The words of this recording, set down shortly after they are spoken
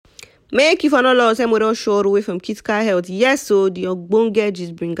Make you for no loss, we don't show away from critical health. Yes, so the ogbonge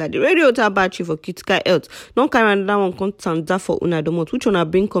gist bringer, the radio tab battery for critical health. Don't carry another one content that for una domot. Which one I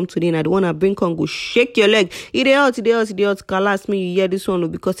bring come today? And the one I bring come go shake your leg. It hot. Last me you hear this one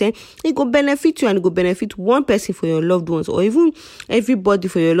because it go benefit you and it go benefit one person for your loved ones or even everybody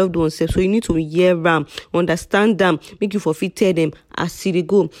for your loved ones. So you need to hear them, understand them, make you for fit tell them as they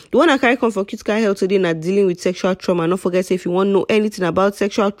go. The one I carry come for critical health today now dealing with sexual trauma. Don't forget, if you want to know anything about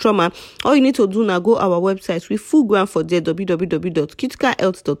sexual trauma, all you need to do now go our website with full ground for there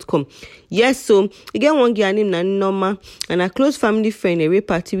www.criticalhealth.com. Yes, so you get one girl named Norma and a close family friend a rape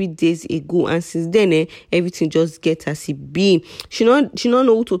party 3 days ago, and since then everything just get as it be. She not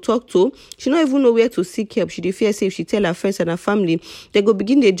know who to talk to. She not even know where to seek help. She dey fear say if she tell her friends and her family, they go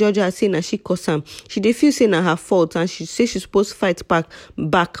begin the judge her saying that she cause am. She dey feel saying na her fault, and she say she supposed to fight back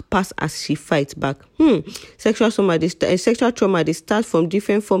pass as she fight back. Sexual trauma they start from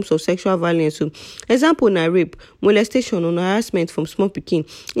different forms of sexual violence. So, example na rape, molestation, or harassment from small pikin,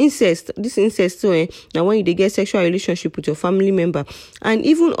 incest. This incest so now when you get sexual relationship with your family member, and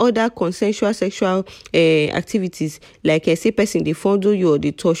even other consensual sexual activities like say person they fondle you or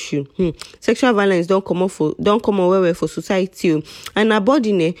they touch you. Sexual violence don't come on well for society, and our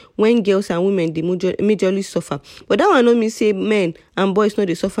body when girls and women they majorly suffer. But that one no mean say men and boys know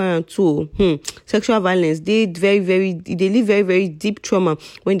they suffer and too. Sexual violence they leave very very deep trauma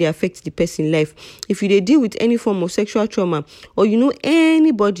when they affect the person's life. If you they deal with any form of sexual trauma, or you know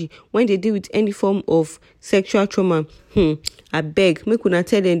anybody when they deal with any form of sexual trauma, I beg, make una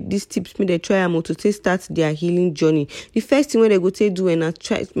tell them these tips, may they try to start their healing journey. The first thing when they go to do and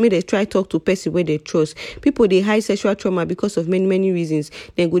they try talk to person where they trust. People they hide sexual trauma because of many reasons.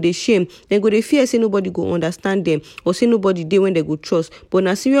 Then go they shame, then go they fear say nobody go understand them, or say nobody they when they go trust. But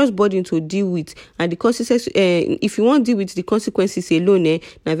na serious burden to deal with, and the consequences. If you want to deal with the consequences alone,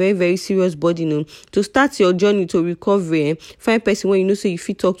 na very very serious burden. To start your journey to recovery, find person when you know say you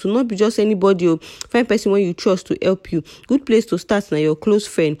fit talk to, not be just anybody. Find person when you trust to help you. Good place to start now your close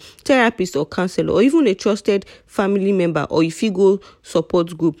friend, therapist or counselor, or even a trusted family member, or if you go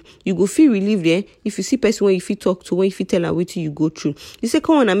support group. You go feel relieved there if you see person when you fit talk to, when you fit tell her what you go through. The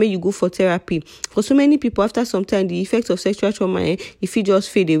second one I make you go for therapy. For so many people, after some time the effects of sexual trauma if it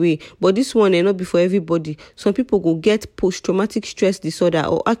just fade away. But this one not be for everybody. Some people go get post-traumatic stress disorder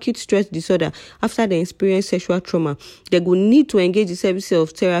or acute stress disorder after they experience sexual trauma. They go need to engage the services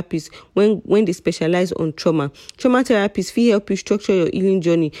of therapists when they specialize on trauma. Trauma therapists will help you structure your healing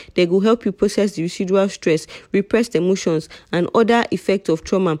journey. They will help you process the residual stress, repressed emotions, and other effects of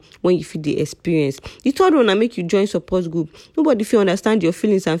trauma when you feel the experience. The third one, I make you join support group. Nobody feel understand your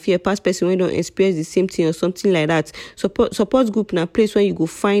feelings and fear past person when don't experience the same thing or something like that. Support group na place where you go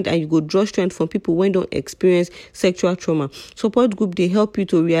find and you go draw strength from people when don't experience sexual trauma. Support group they help you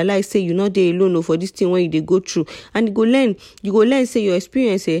to realize say you're not there alone for this thing when you go through, and you go learn say your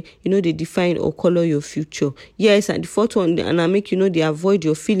experience they define or color your future. Yes, and the fourth one, and I make they avoid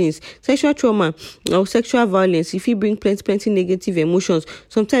your feelings. Sexual trauma or sexual violence, if you bring plenty negative emotions,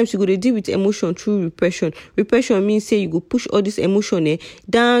 sometimes you go to deal with emotion through repression. Repression means say you go push all this emotion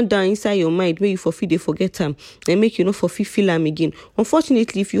down inside your mind where you forget them and make you not feel them again.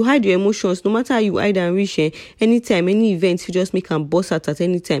 Unfortunately, if you hide your emotions, no matter how you hide and reach anytime, any event, you just make them burst out at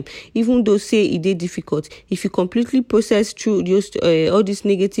any time. Even though say it is difficult, if you completely process through those all this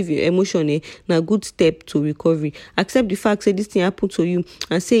negative emotion, na good step to recovery. Accept the fact say this thing happened to you,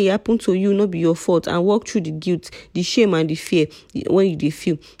 and say it happened to you, not be your fault, and walk through the guilt, the shame, and the fear when you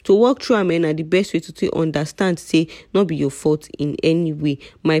feel. To walk through them na the best way to understand say not be your fault in any way.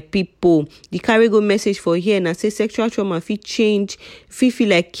 My people, the carry go message for here and say sexual trauma feel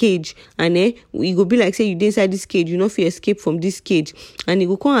like cage, and it go be like say you inside this cage, you not feel escape from this cage, and it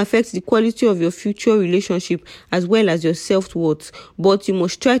go come affect the quality of your future relationship as well as your self-worth. But you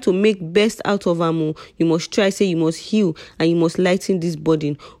must try to make best out of them. You must try say you must heal and you must lighten this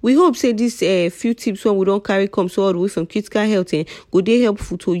burden. We hope say this few tips when we don't carry comes all the way from critical health go they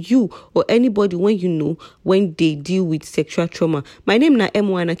helpful to you or anybody when you know when they deal with sexual trauma. My name na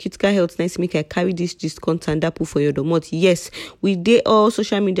M1 and critical health. Nice make I carry this content up for your domot. Yes, we dey all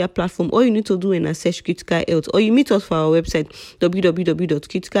social media platform. All you need to do is search critical health, or you meet us for our website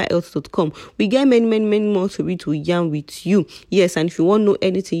www.criticalhealth.com. We get many more to read to yarn with you. Yes, and if you want to know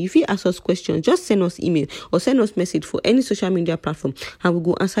anything, if you ask us questions, just send us email or send us message for any social media platform, and we'll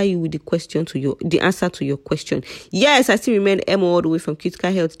go answer you with the answer to your question. Yes, I still remain Emma all the way from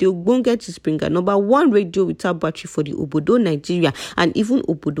Critical Health, the ogbonge springer, number one radio without battery for the Obodo Nigeria and even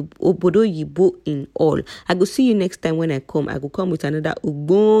Obodo Yibo in all. I go see you next time when I come. I go come with another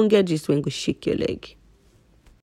ogbonge gist when go shake your leg.